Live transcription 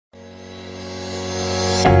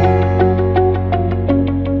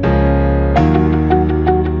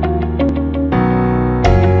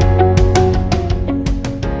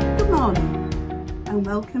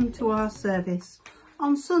our service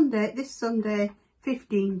on Sunday, this Sunday,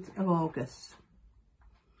 15th of August.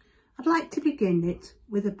 I'd like to begin it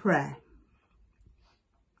with a prayer.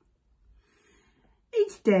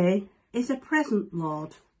 Each day is a present,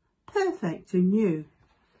 Lord, perfect and new,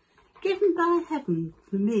 given by heaven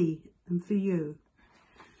for me and for you,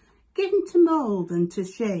 given to mould and to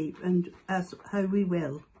shape and as how we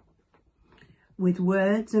will, with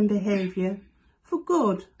words and behaviour, for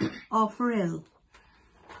good or for ill.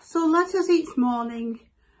 So let us each morning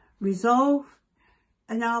resolve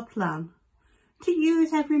in our plan to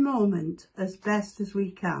use every moment as best as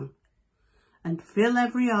we can and fill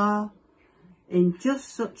every hour in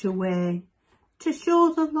just such a way to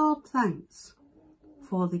show the Lord thanks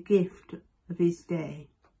for the gift of his day.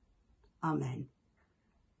 Amen.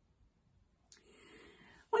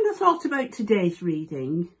 When I thought about today's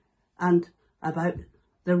reading and about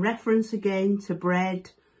the reference again to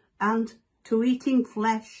bread and to eating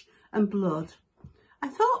flesh and blood, I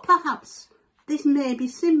thought perhaps this may be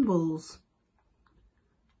symbols.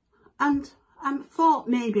 And I thought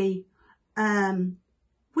maybe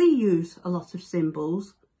we use a lot of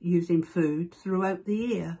symbols using food throughout the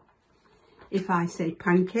year. If I say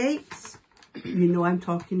pancakes, you know I'm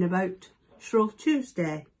talking about Shrove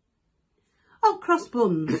Tuesday. Or cross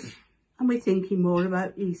buns, and we're thinking more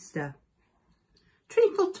about Easter.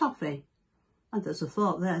 Treacle toffee, and there's a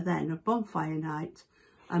thought there then of bonfire night.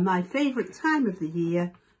 And my favourite time of the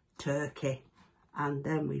year, turkey. And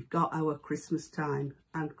then we've got our Christmas time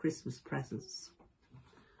and Christmas presents.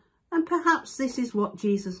 And perhaps this is what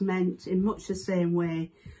Jesus meant in much the same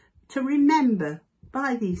way, to remember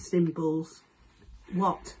by these symbols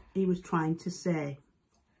what he was trying to say.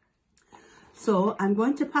 So I'm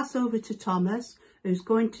going to pass over to Thomas, who's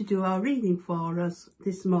going to do our reading for us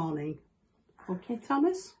this morning. Okay,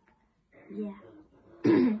 Thomas? Yeah.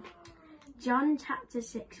 John chapter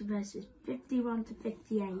 6 verses 51 to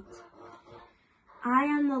 58. I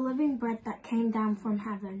am the living bread that came down from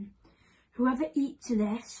heaven. Whoever eats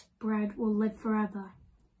this bread will live forever.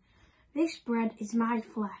 This bread is my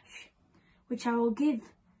flesh, which I will give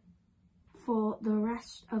for the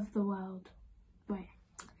rest of the world.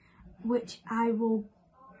 Which I will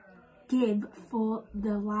give for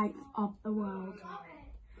the life of the world.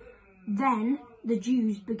 Then the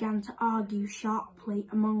Jews began to argue sharply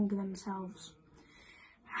among themselves.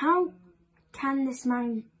 How can this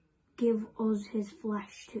man give us his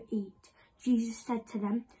flesh to eat? Jesus said to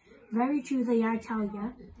them, very truly I tell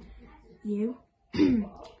you,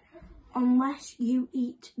 unless you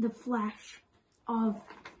eat the flesh of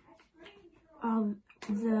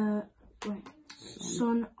the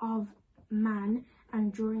Son of Man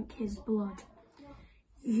and drink his blood,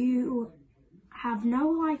 you have no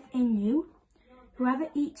life in you. Whoever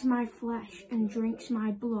eats my flesh and drinks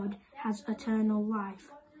my blood has eternal life,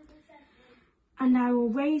 and I will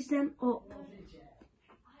raise them up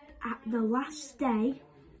at the last day,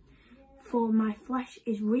 for my flesh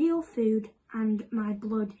is real food and my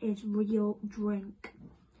blood is real drink.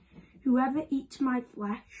 Whoever eats my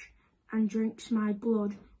flesh and drinks my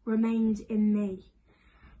blood remains in me,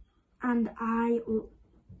 and I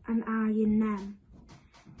in them.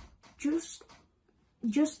 Just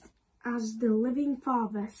as the living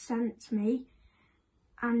Father sent me,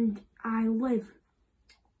 and I live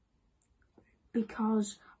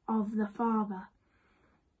because of the Father,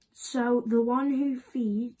 so the one who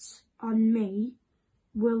feeds on me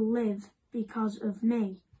will live because of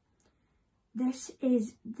me. This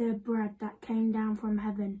is the bread that came down from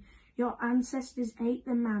heaven. Your ancestors ate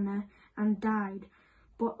the manna and died,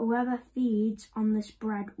 but whoever feeds on this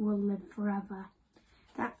bread will live forever.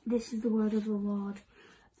 This is the word of the Lord.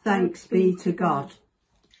 Thanks be to God.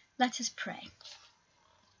 Let us pray.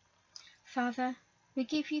 Father, we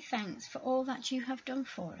give you thanks for all that you have done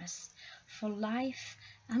for us, for life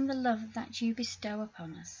and the love that you bestow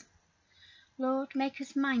upon us. Lord, make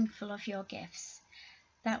us mindful of your gifts,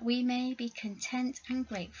 that we may be content and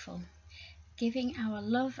grateful, giving our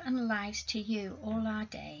love and lives to you all our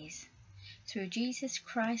days. Through Jesus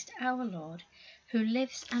Christ our Lord, who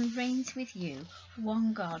lives and reigns with you,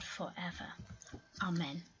 one God forever.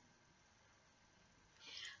 Amen.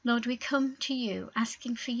 Lord, we come to you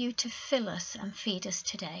asking for you to fill us and feed us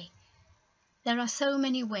today. There are so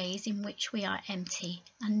many ways in which we are empty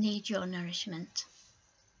and need your nourishment.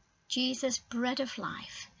 Jesus, bread of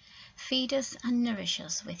life, feed us and nourish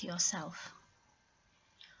us with yourself.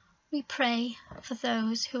 We pray for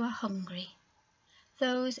those who are hungry,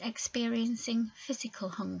 those experiencing physical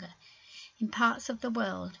hunger in parts of the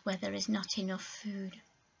world where there is not enough food,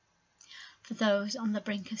 for those on the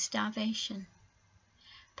brink of starvation.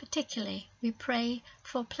 Particularly, we pray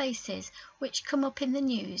for places which come up in the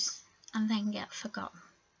news, and then get forgotten,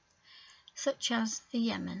 such as the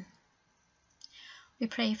Yemen. We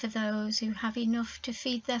pray for those who have enough to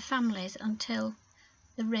feed their families until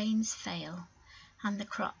the rains fail and the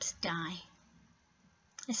crops die.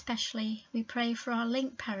 Especially we pray for our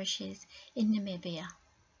link parishes in Namibia,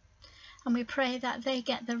 and we pray that they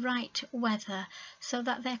get the right weather so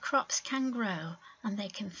that their crops can grow and they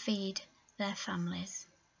can feed their families.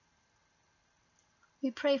 We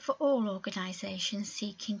pray for all organisations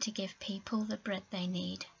seeking to give people the bread they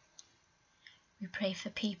need. We pray for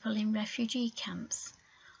people in refugee camps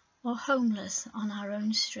or homeless on our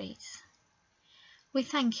own streets. We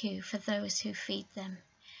thank you for those who feed them,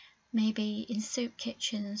 maybe in soup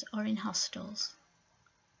kitchens or in hostels.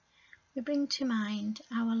 We bring to mind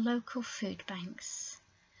our local food banks,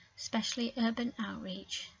 especially urban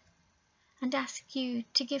outreach, and ask you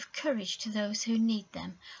to give courage to those who need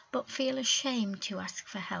them but feel ashamed to ask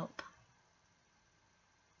for help.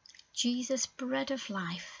 Jesus, bread of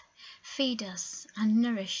life, feed us and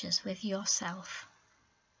nourish us with yourself.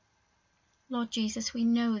 Lord Jesus, we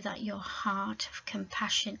know that your heart of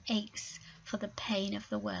compassion aches for the pain of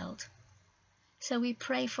the world. So we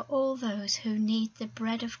pray for all those who need the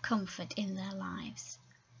bread of comfort in their lives.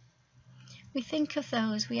 We think of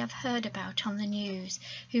those we have heard about on the news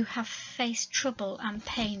who have faced trouble and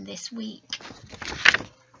pain this week,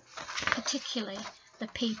 particularly the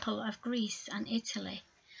people of Greece and Italy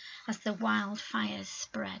as the wildfires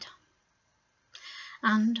spread,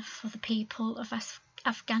 and for the people of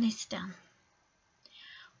Afghanistan.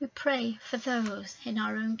 We pray for those in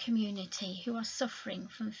our own community who are suffering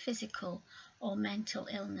from physical or mental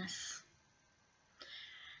illness.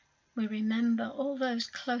 We remember all those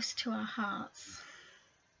close to our hearts.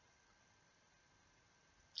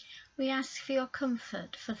 We ask for your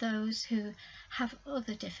comfort for those who have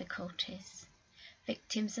other difficulties,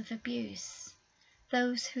 victims of abuse,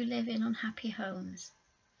 those who live in unhappy homes,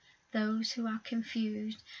 those who are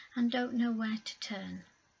confused and don't know where to turn.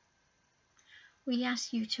 We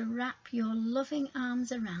ask you to wrap your loving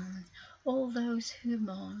arms around all those who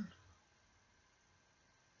mourn.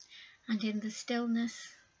 And in the stillness,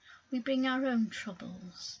 we bring our own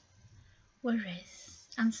troubles, worries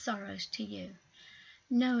and sorrows to you,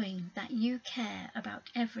 knowing that you care about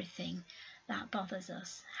everything that bothers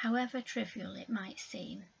us, however trivial it might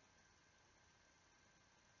seem.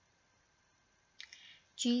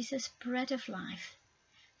 Jesus, bread of life,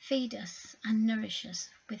 feed us and nourish us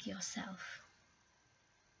with yourself.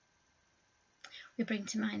 We bring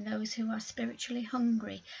to mind those who are spiritually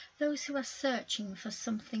hungry, those who are searching for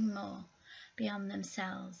something more beyond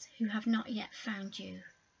themselves, who have not yet found you.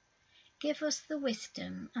 Give us the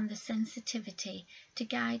wisdom and the sensitivity to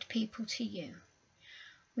guide people to you.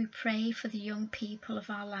 We pray for the young people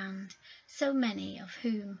of our land, so many of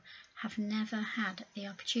whom have never had the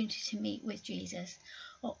opportunity to meet with Jesus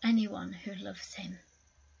or anyone who loves him.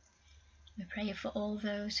 We pray for all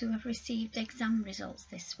those who have received exam results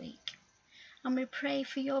this week. And we pray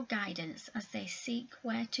for your guidance as they seek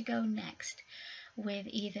where to go next with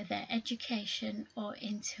either their education or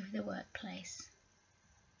into the workplace.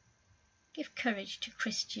 Give courage to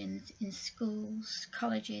Christians in schools,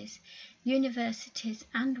 colleges, universities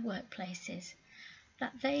and workplaces,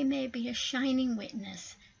 that they may be a shining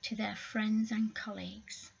witness to their friends and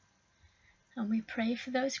colleagues. And we pray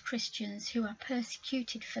for those Christians who are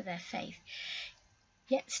persecuted for their faith,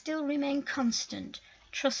 yet still remain constant,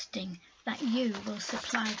 trusting that you will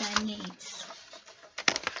supply their needs.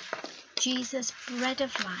 Jesus, bread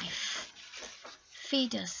of life,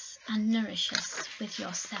 feed us and nourish us with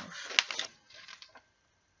yourself.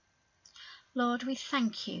 Lord, we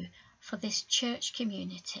thank you for this church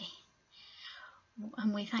community,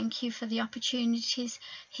 and we thank you for the opportunities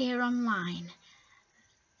here online,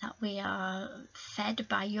 that we are fed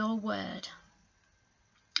by your word.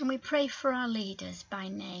 And we pray for our leaders by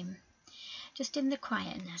name, just in the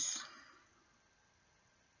quietness.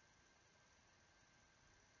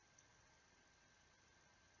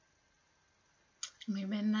 We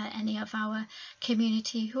remember any of our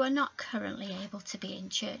community who are not currently able to be in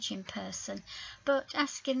church in person, but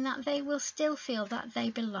asking that they will still feel that they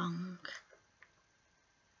belong.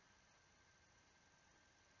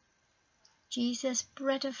 Jesus,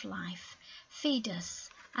 bread of life, feed us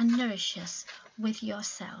and nourish us with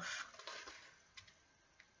yourself.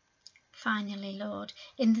 Finally, Lord,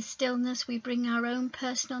 in the stillness we bring our own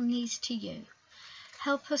personal needs to you.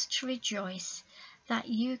 Help us to rejoice that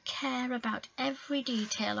you care about every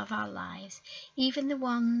detail of our lives, even the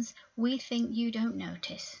ones we think you don't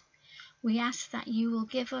notice. We ask that you will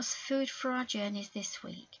give us food for our journeys this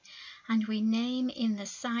week, and we name in the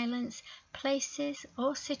silence places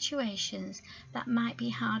or situations that might be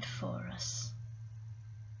hard for us.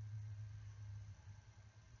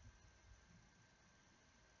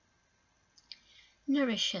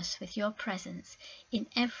 Nourish us with your presence in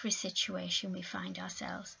every situation we find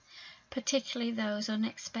ourselves, particularly those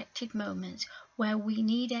unexpected moments where we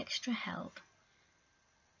need extra help.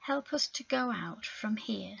 Help us to go out from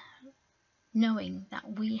here knowing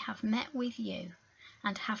that we have met with you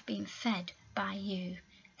and have been fed by you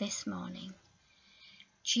this morning.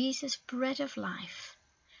 Jesus, bread of life,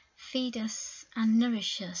 feed us and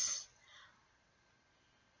nourish us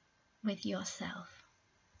with yourself.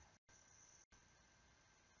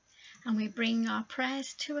 And we bring our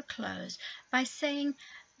prayers to a close by saying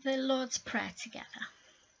the Lord's Prayer together.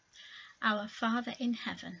 Our Father in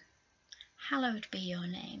heaven, hallowed be your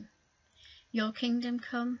name. Your kingdom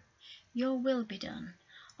come, your will be done,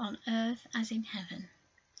 on earth as in heaven.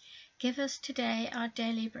 Give us today our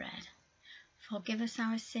daily bread. Forgive us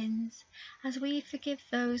our sins, as we forgive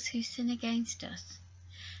those who sin against us.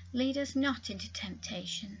 Lead us not into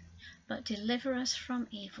temptation, but deliver us from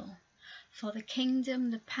evil. For the kingdom,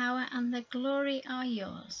 the power, and the glory are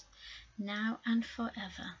yours, now and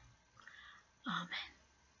forever. Amen.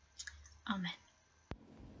 Amen.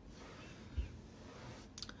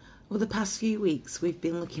 Over the past few weeks, we've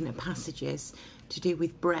been looking at passages to do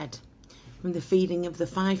with bread, from the feeding of the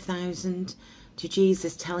 5,000 to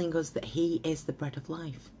Jesus telling us that he is the bread of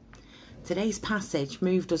life. Today's passage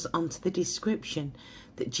moved us onto the description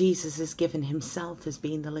that Jesus has given himself as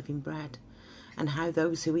being the living bread, and how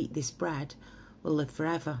those who eat this bread will live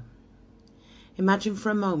forever. Imagine for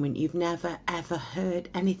a moment you've never ever heard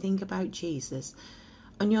anything about Jesus,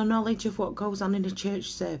 and your knowledge of what goes on in a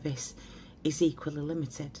church service is equally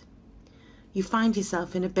limited. You find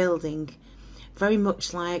yourself in a building very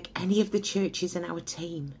much like any of the churches in our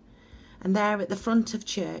team, and there at the front of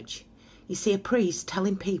church you see a priest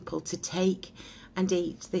telling people to take and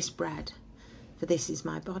eat this bread, for this is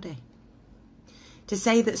my body. To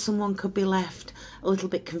say that someone could be left a little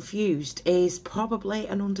bit confused is probably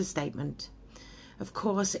an understatement. Of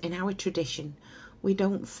course, in our tradition, we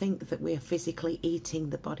don't think that we are physically eating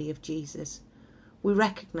the body of Jesus. We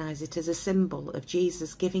recognise it as a symbol of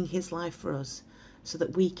Jesus giving his life for us so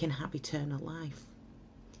that we can have eternal life.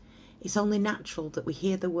 It's only natural that we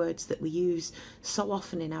hear the words that we use so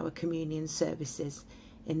often in our communion services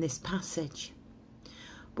in this passage.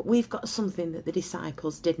 But we've got something that the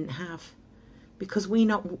disciples didn't have, because we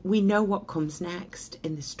know what comes next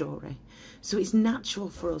in the story. So it's natural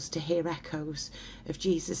for us to hear echoes of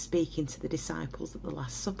Jesus speaking to the disciples at the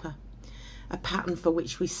Last Supper, a pattern for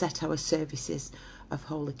which we set our services of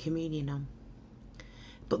Holy Communion on.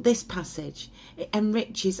 But this passage, it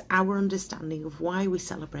enriches our understanding of why we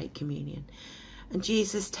celebrate communion. And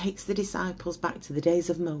Jesus takes the disciples back to the days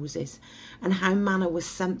of Moses and how manna was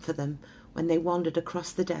sent for them when they wandered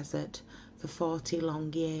across the desert for 40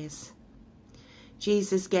 long years.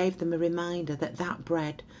 Jesus gave them a reminder that that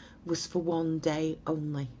bread was for one day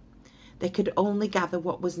only. They could only gather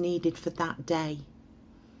what was needed for that day.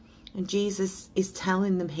 And Jesus is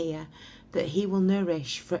telling them here that he will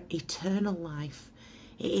nourish for eternal life.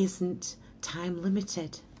 It isn't time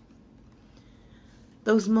limited.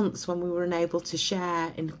 Those months when we were unable to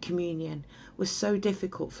share in communion were so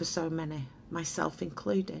difficult for so many, myself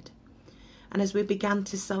included. And as we began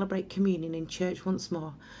to celebrate communion in church once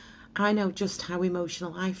more, I know just how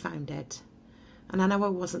emotional I found it. And I know I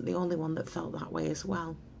wasn't the only one that felt that way as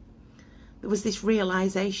well. There was this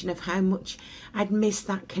realisation of how much I'd missed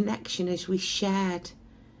that connection as we shared.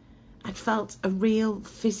 I'd felt a real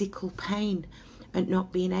physical pain at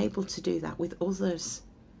not being able to do that with others.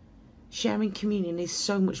 Sharing communion is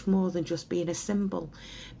so much more than just being a symbol,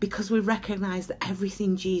 because we recognise that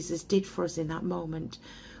everything Jesus did for us in that moment,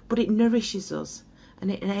 but it nourishes us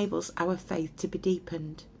and it enables our faith to be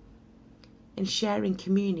deepened. In sharing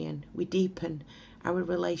communion, we deepen our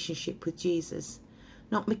relationship with Jesus,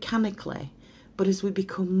 not mechanically, but as we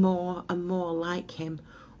become more and more like him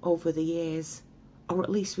over the years, or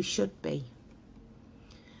at least we should be.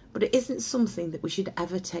 But it isn't something that we should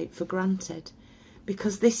ever take for granted,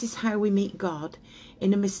 because this is how we meet God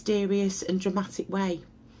in a mysterious and dramatic way,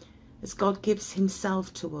 as God gives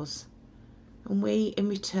himself to us, and we in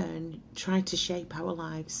return try to shape our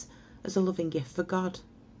lives as a loving gift for God.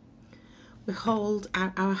 We hold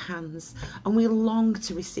out our hands and we long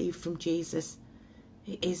to receive from Jesus.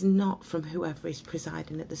 It is not from whoever is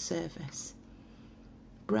presiding at the service.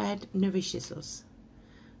 Bread nourishes us,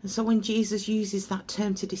 And so when Jesus uses that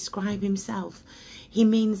term to describe himself, he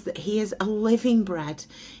means that he is a living bread.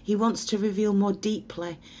 He wants to reveal more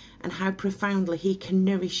deeply and how profoundly he can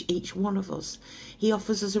nourish each one of us. He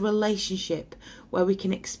offers us a relationship where we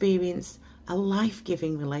can experience a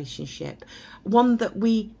life-giving relationship, one that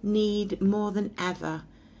we need more than ever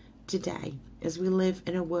today as we live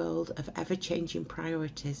in a world of ever-changing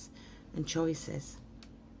priorities and choices.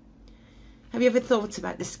 Have you ever thought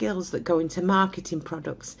about the skills that go into marketing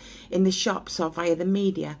products in the shops or via the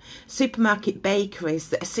media? Supermarket bakeries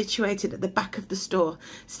that are situated at the back of the store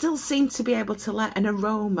still seem to be able to let an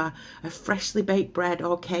aroma of freshly baked bread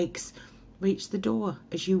or cakes reach the door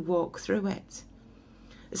as you walk through it.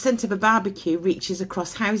 The scent of a barbecue reaches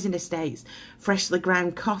across housing estates, freshly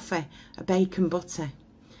ground coffee, a bacon butter.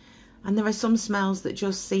 And there are some smells that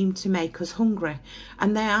just seem to make us hungry,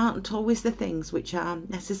 and they aren't always the things which are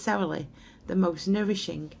necessarily the most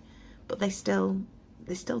nourishing, but they still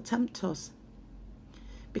tempt us.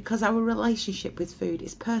 Because our relationship with food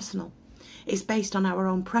is personal. It's based on our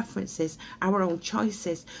own preferences, our own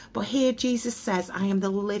choices. But here Jesus says, I am the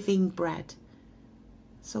living bread.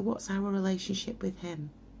 So what's our relationship with him?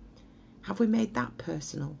 Have we made that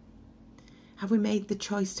personal? Have we made the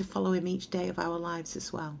choice to follow him each day of our lives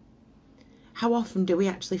as well? How often do we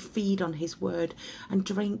actually feed on his word and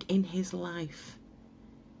drink in his life?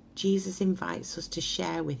 Jesus invites us to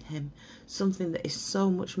share with him something that is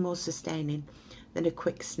so much more sustaining than a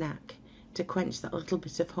quick snack to quench that little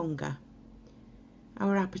bit of hunger.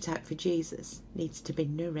 Our appetite for Jesus needs to be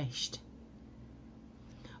nourished.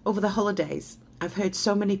 Over the holidays, I've heard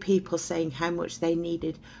so many people saying how much they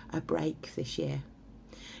needed a break this year,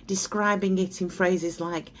 describing it in phrases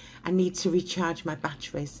like, I need to recharge my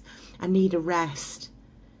batteries, I need a rest.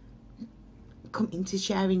 Coming to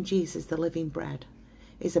sharing Jesus, the living bread,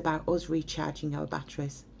 is about us recharging our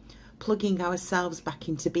batteries, plugging ourselves back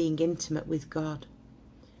into being intimate with God.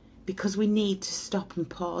 Because we need to stop and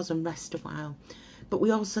pause and rest a while, but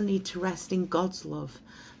we also need to rest in God's love,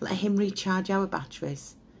 let him recharge our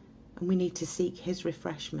batteries, and we need to seek his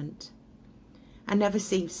refreshment. I never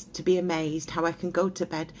cease to be amazed how I can go to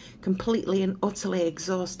bed completely and utterly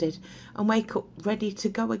exhausted and wake up ready to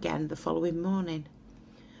go again the following morning.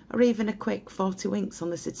 Or even a quick 40 winks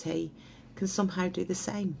on the settee can somehow do the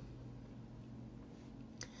same.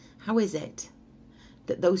 How is it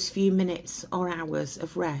that those few minutes or hours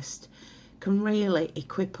of rest can really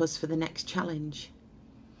equip us for the next challenge?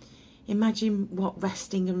 Imagine what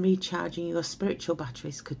resting and recharging your spiritual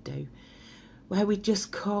batteries could do, where we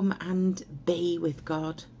just come and be with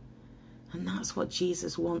God. And that's what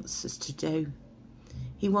Jesus wants us to do.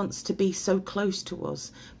 He wants to be so close to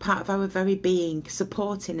us, part of our very being,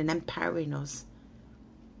 supporting and empowering us.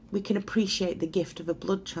 We can appreciate the gift of a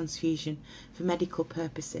blood transfusion for medical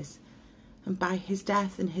purposes. And by his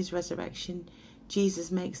death and his resurrection,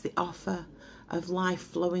 Jesus makes the offer of life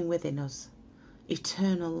flowing within us,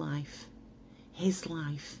 eternal life, his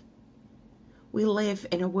life. We live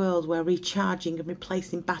in a world where recharging and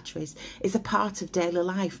replacing batteries is a part of daily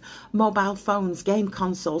life. Mobile phones, game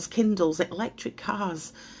consoles, Kindles, electric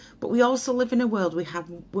cars. But we also live in a world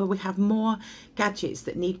where we have more gadgets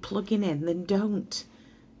that need plugging in than don't.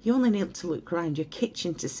 You only need to look around your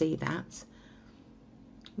kitchen to see that.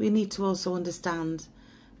 We need to also understand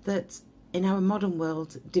that in our modern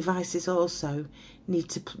world, devices also need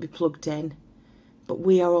to be plugged in, but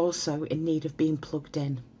we are also in need of being plugged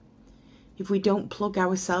in. If we don't plug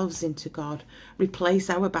ourselves into God, replace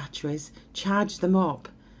our batteries, charge them up,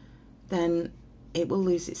 then it will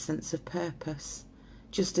lose its sense of purpose,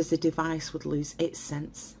 just as a device would lose its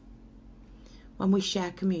sense. When we share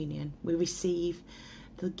communion, we receive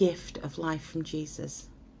the gift of life from Jesus.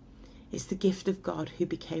 It's the gift of God who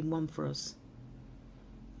became one for us.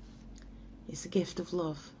 It's a gift of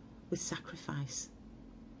love with sacrifice.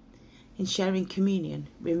 In sharing communion,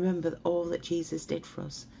 remember all that Jesus did for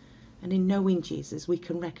us. And in knowing Jesus, we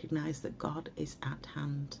can recognise that God is at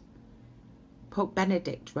hand. Pope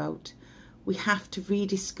Benedict wrote, we have to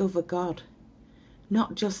rediscover God.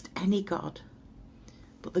 Not just any God,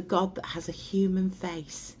 but the God that has a human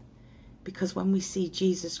face. Because when we see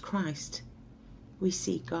Jesus Christ, we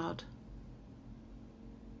see God.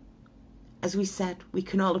 As we said, we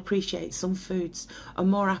can all appreciate some foods are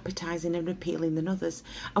more appetising and appealing than others,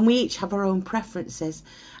 and we each have our own preferences,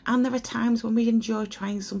 and there are times when we enjoy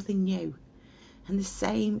trying something new. And the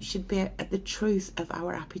same should be at the truth of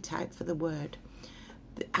our appetite for the Word,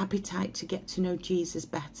 the appetite to get to know Jesus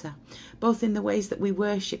better, both in the ways that we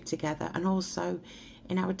worship together and also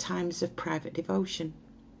in our times of private devotion.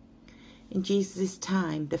 In Jesus'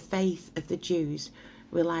 time, the faith of the Jews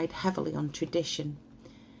relied heavily on tradition.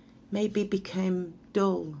 Maybe became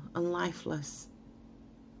dull and lifeless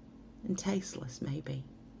and tasteless maybe.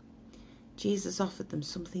 Jesus offered them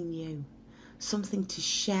something new, something to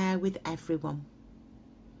share with everyone.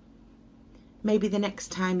 Maybe the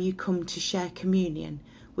next time you come to share communion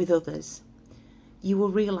with others, you will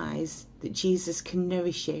realise that Jesus can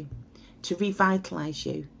nourish you, to revitalise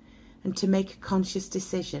you, and to make a conscious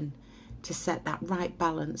decision to set that right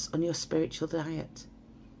balance on your spiritual diet.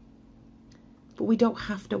 But we don't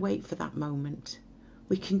have to wait for that moment.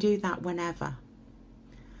 We can do that whenever.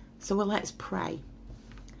 So let's pray.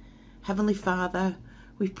 Heavenly Father,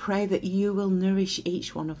 we pray that you will nourish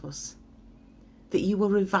each one of us, that you will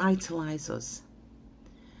revitalise us.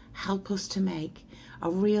 Help us to make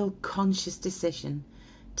a real conscious decision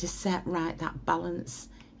to set right that balance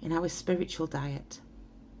in our spiritual diet.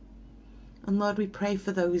 And Lord, we pray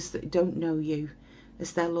for those that don't know you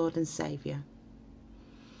as their Lord and Saviour.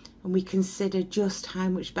 And we consider just how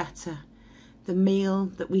much better the meal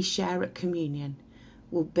that we share at communion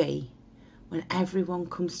will be when everyone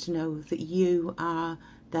comes to know that you are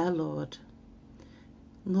their Lord.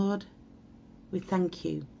 Lord, we thank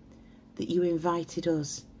you that you invited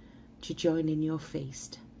us to join in your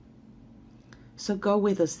feast. So go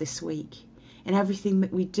with us this week in everything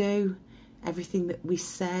that we do, everything that we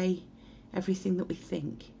say, everything that we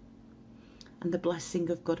think. And the blessing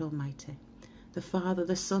of God Almighty, the Father,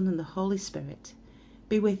 the Son and the Holy Spirit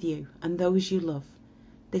be with you and those you love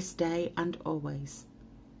this day and always.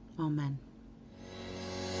 Amen.